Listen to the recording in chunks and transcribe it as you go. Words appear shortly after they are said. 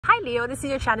Hi Leo, this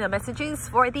is your channel messages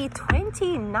for the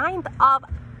 29th of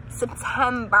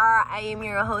September. I am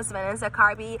your host Vanessa,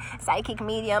 Carby, psychic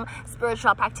medium,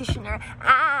 spiritual practitioner,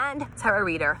 and tarot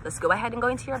reader. Let's go ahead and go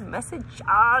into your messages.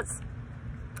 Let's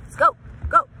go.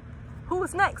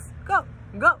 Who's next? Go.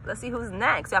 Let's see who's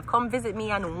next. You have come visit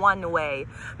me and one way.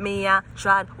 Me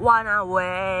tried one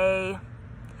away.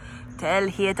 Tell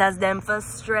haters them for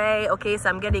stray. Okay, so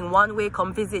I'm getting one way,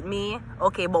 come visit me.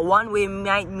 Okay, but one way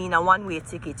might mean a one way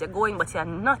ticket. You're going, but you're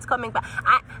not coming back.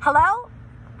 Hello?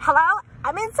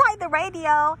 I'm inside the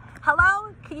radio.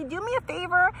 Hello? Can you do me a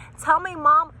favor? Tell my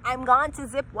mom I'm gone to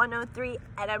Zip 103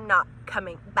 and I'm not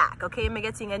coming back. Okay, I'm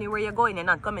getting anywhere you're going and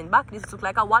not coming back. This looks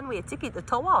like a one way ticket to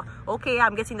tower. Okay,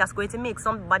 I'm getting that's going to make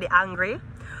somebody angry.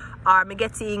 Or I'm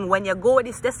getting when you go to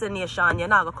this destination, you're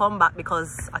not going to come back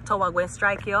because a tower going to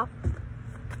strike you.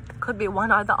 Could be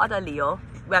one or the other, Leo.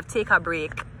 We have to take a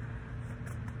break.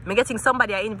 I'm getting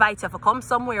somebody I invite you to come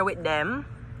somewhere with them.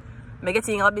 I'm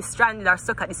getting I'll be stranded or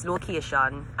stuck at this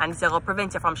location. And it's going to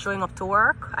prevent you from showing up to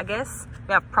work, I guess.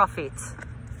 We have profit.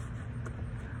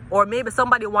 Or maybe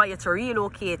somebody want you to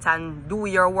relocate and do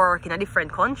your work in a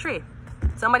different country.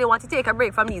 Somebody want to take a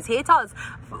break from these haters.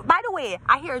 By the way,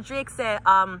 I hear Drake say,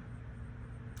 what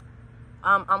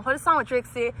the song with Drake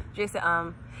say? Drake say,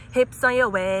 hips on your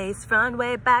waist, front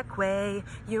way, back way.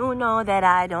 You know that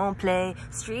I don't play.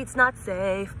 Streets not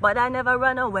safe, but I never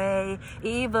run away,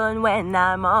 even when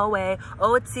I'm away.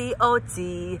 OT,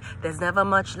 OT. There's never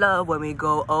much love when we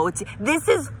go OT. This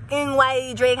is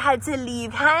why Drake had to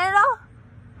leave Canada.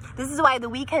 This is why The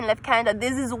Weeknd left Canada.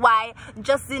 This is why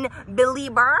Justin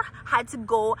Bieber had to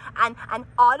go and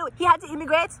all the way. He had to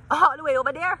immigrate all the way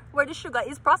over there where the sugar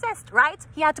is processed, right?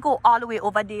 He had to go all the way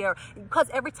over there because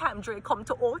every time Drake come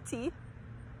to OT,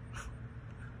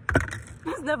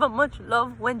 there's never much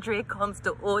love when Drake comes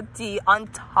to OT,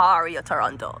 Ontario,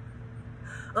 Toronto.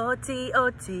 OT,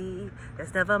 OT,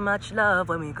 there's never much love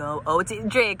when we go OT.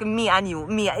 Drake, me and you,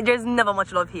 there's never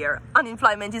much love here.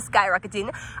 Unemployment is skyrocketing.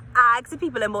 Ask the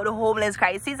people about the homeless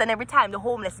crisis, and every time the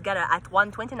homeless gather at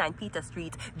 129 Peter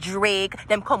Street, Drake,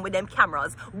 them come with them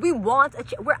cameras. We want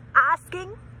we're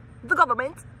asking the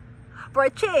government for a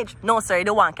change. No, sir, you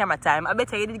don't want camera time. I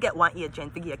better you did get one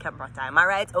agent to give you camera time,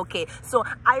 alright? Okay, so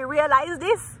I realize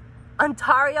this.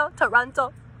 Ontario,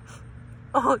 Toronto,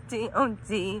 OT,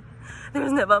 OT.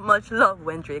 There's never much love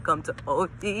when Drake come to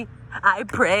OT. I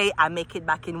pray I make it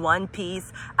back in one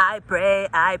piece. I pray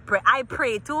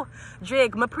too.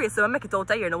 Drake, I pray so I make it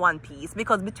out of here in one piece.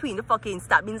 Because between the fucking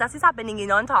stabbings that is happening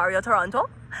in Ontario, Toronto,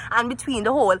 and between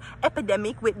the whole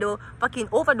epidemic with the fucking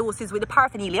overdoses with the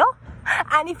paraphernalia,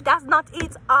 and if that's not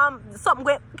it, something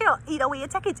where, girl, either way you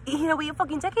take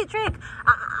it, Drake.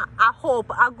 I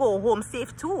hope I go home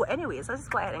safe too. Anyways, let's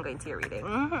just go ahead and go into your reading.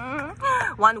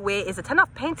 One way is the 10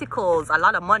 of Pentacles, a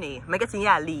lot of money. I'm getting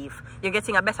leave. You're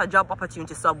getting a better job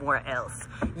opportunity somewhere else.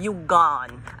 You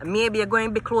gone. Maybe you're going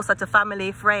to be closer to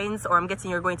family, friends, or I'm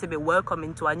getting you're going to be welcome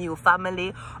into a new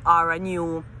family or a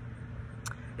new,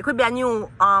 it could be a new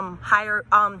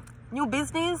new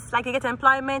business, like you get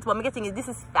employment. What I'm getting is this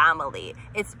is family.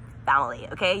 It's family,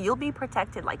 okay? You'll be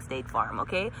protected like State Farm,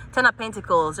 okay? 10 of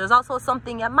Pentacles. There's also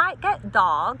something you might get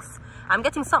dogs. I'm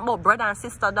getting something about brother and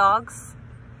sister dogs.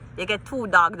 You get two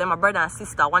dogs, them are brother and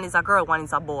sister. One is a girl, one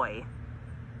is a boy.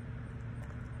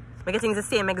 I'm getting the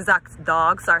same exact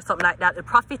dogs or something like that. The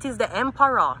Prophet is the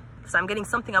Emperor. So I'm getting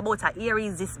something about a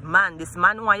Aries, this man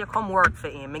want you come work for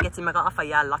him. I'm getting gonna offer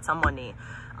you a lot of money.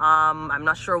 I'm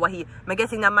not sure what I'm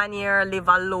getting a man here live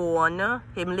alone.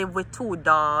 Him live with two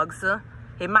dogs.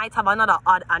 He might have another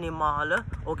odd animal.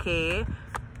 Okay.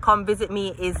 Come visit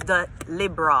me is the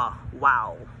Libra.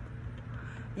 Wow.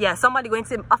 Yeah, somebody going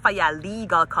to offer you a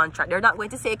legal contract. They're not going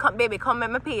to say, come baby, come let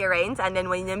me pay your rent. And then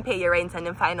when you pay your rent and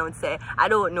then find out, say, I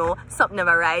don't know, something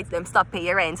never right, them stop pay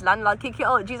your rent. Landlord kick you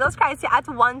out. Jesus Christ, you're at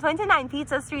 129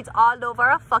 Peter Street all over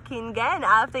a fucking again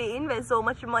after you invest so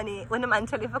much money when the man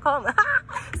tell you to come.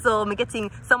 So I'm getting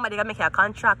somebody gonna make you a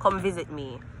contract, come visit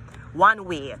me. One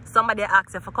way. Somebody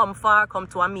asks if you come far, come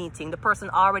to a meeting. The person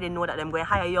already know that they're going to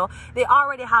hire you. They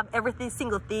already have every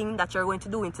single thing that you're going to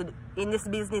do in this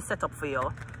business set up for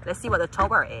you. Let's see what the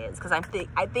Tower is. Because I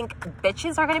think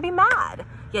bitches are going to be mad.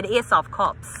 Yeah, the Ace of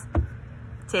Cups.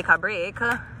 Take a break.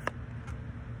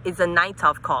 It's the Knight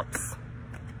of Cups.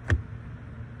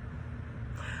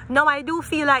 Now, I do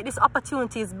feel like this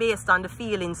opportunity is based on the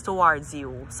feelings towards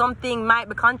you. Something might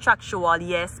be contractual,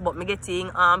 yes, but me getting,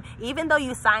 even though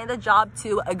you signed the job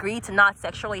to agree to not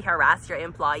sexually harass your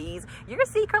employees, you're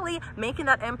secretly making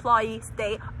that employee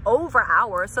stay over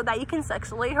hours so that you can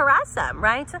sexually harass them,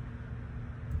 right?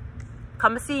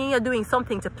 Come seeing you're doing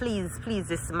something to please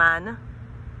this man.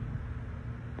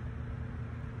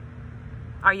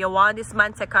 Or you want this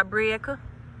man take a break?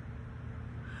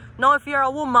 Now, if you're a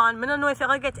woman, I don't know if you're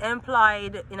going to get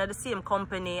employed in the same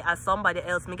company as somebody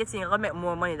else. I'm getting you're going to make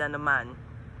more money than the man.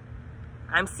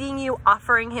 I'm seeing you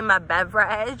offering him a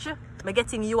beverage. I'm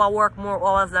getting you to work more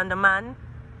hours than the man.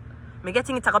 I'm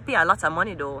getting it to pay a lot of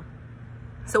money though.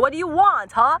 So what do you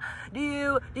want, huh? Do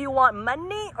you want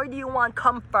money or do you want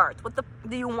comfort? What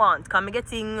do you want? Cause I'm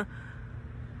getting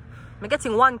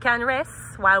one can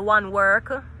rest while one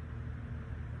work.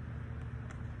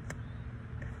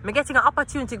 I'm getting an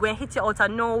opportunity to go and hit you out of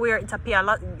nowhere. It's a pay a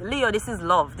lot. Leo, this is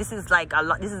love. This is like a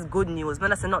lot. This is good news. I'm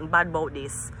not saying nothing bad about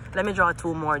this. Let me draw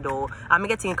 2 more though. I'm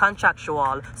getting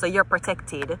contractual, so you're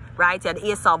protected, right? You're the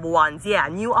ace of wands. Yeah,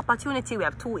 new opportunity. We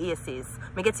have 2 aces.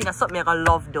 I'm getting a something you're gonna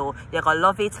love though. You're gonna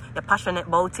love it. You're passionate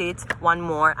about it. 1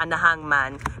 more, and the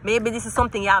hangman. Maybe this is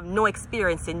something you have no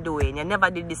experience in doing. You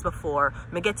never did this before.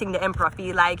 I'm getting the emperor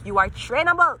feel like you are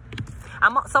trainable.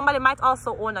 Somebody might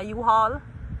also own a U-Haul.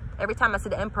 Every time I see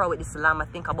the emperor with this lamb, I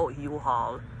think about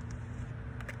U-Haul.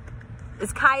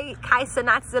 Is Kai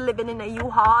Cenat still living in a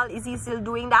U-Haul? Is he still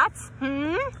doing that?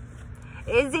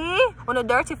 Is he? One of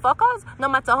the dirty fuckers? No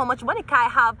matter how much money Kai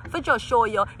have, for just show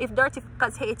you, if dirty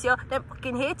fuckers hate you, they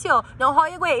fucking hate you. Now how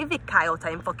you going to evict Kai out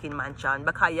of him fucking mansion?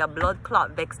 Because your blood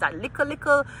clot vex that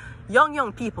little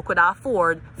young people could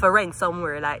afford for rent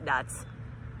somewhere like that.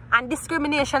 And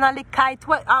discrimination and like Kai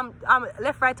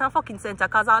left, right and fucking center,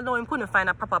 because I know him couldn't find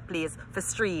a proper place for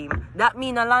stream. That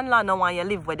mean a landlord no want you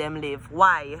live where them live.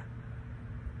 Why?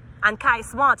 And Kai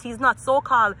smart, he's not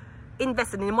so-called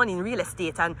investing in money in real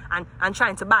estate and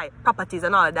trying to buy properties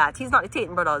and all of that. He's not the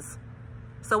Tatum brothers.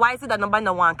 So why is it that nobody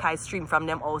no want Kai stream from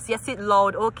them house? Yes, it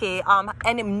loud, okay.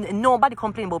 And nobody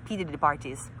complain about P. Diddy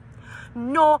parties.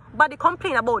 Nobody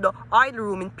complain about the oil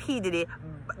room in P. Diddy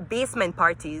basement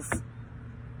parties.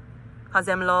 Because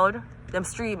them loud, them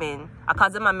streaming.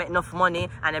 Because them make enough money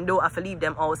and them don't have to leave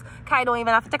them house. Kai don't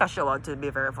even have to take a shower, to be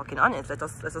very fucking honest. Let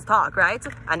us talk, right?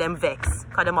 And them vex.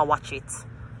 Because them a watch it.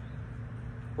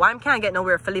 Why can't get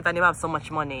nowhere to live and you have so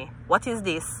much money? What is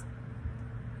this?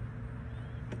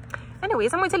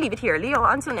 Anyways, I'm going to leave it here, Leo.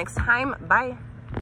 Until next time, bye.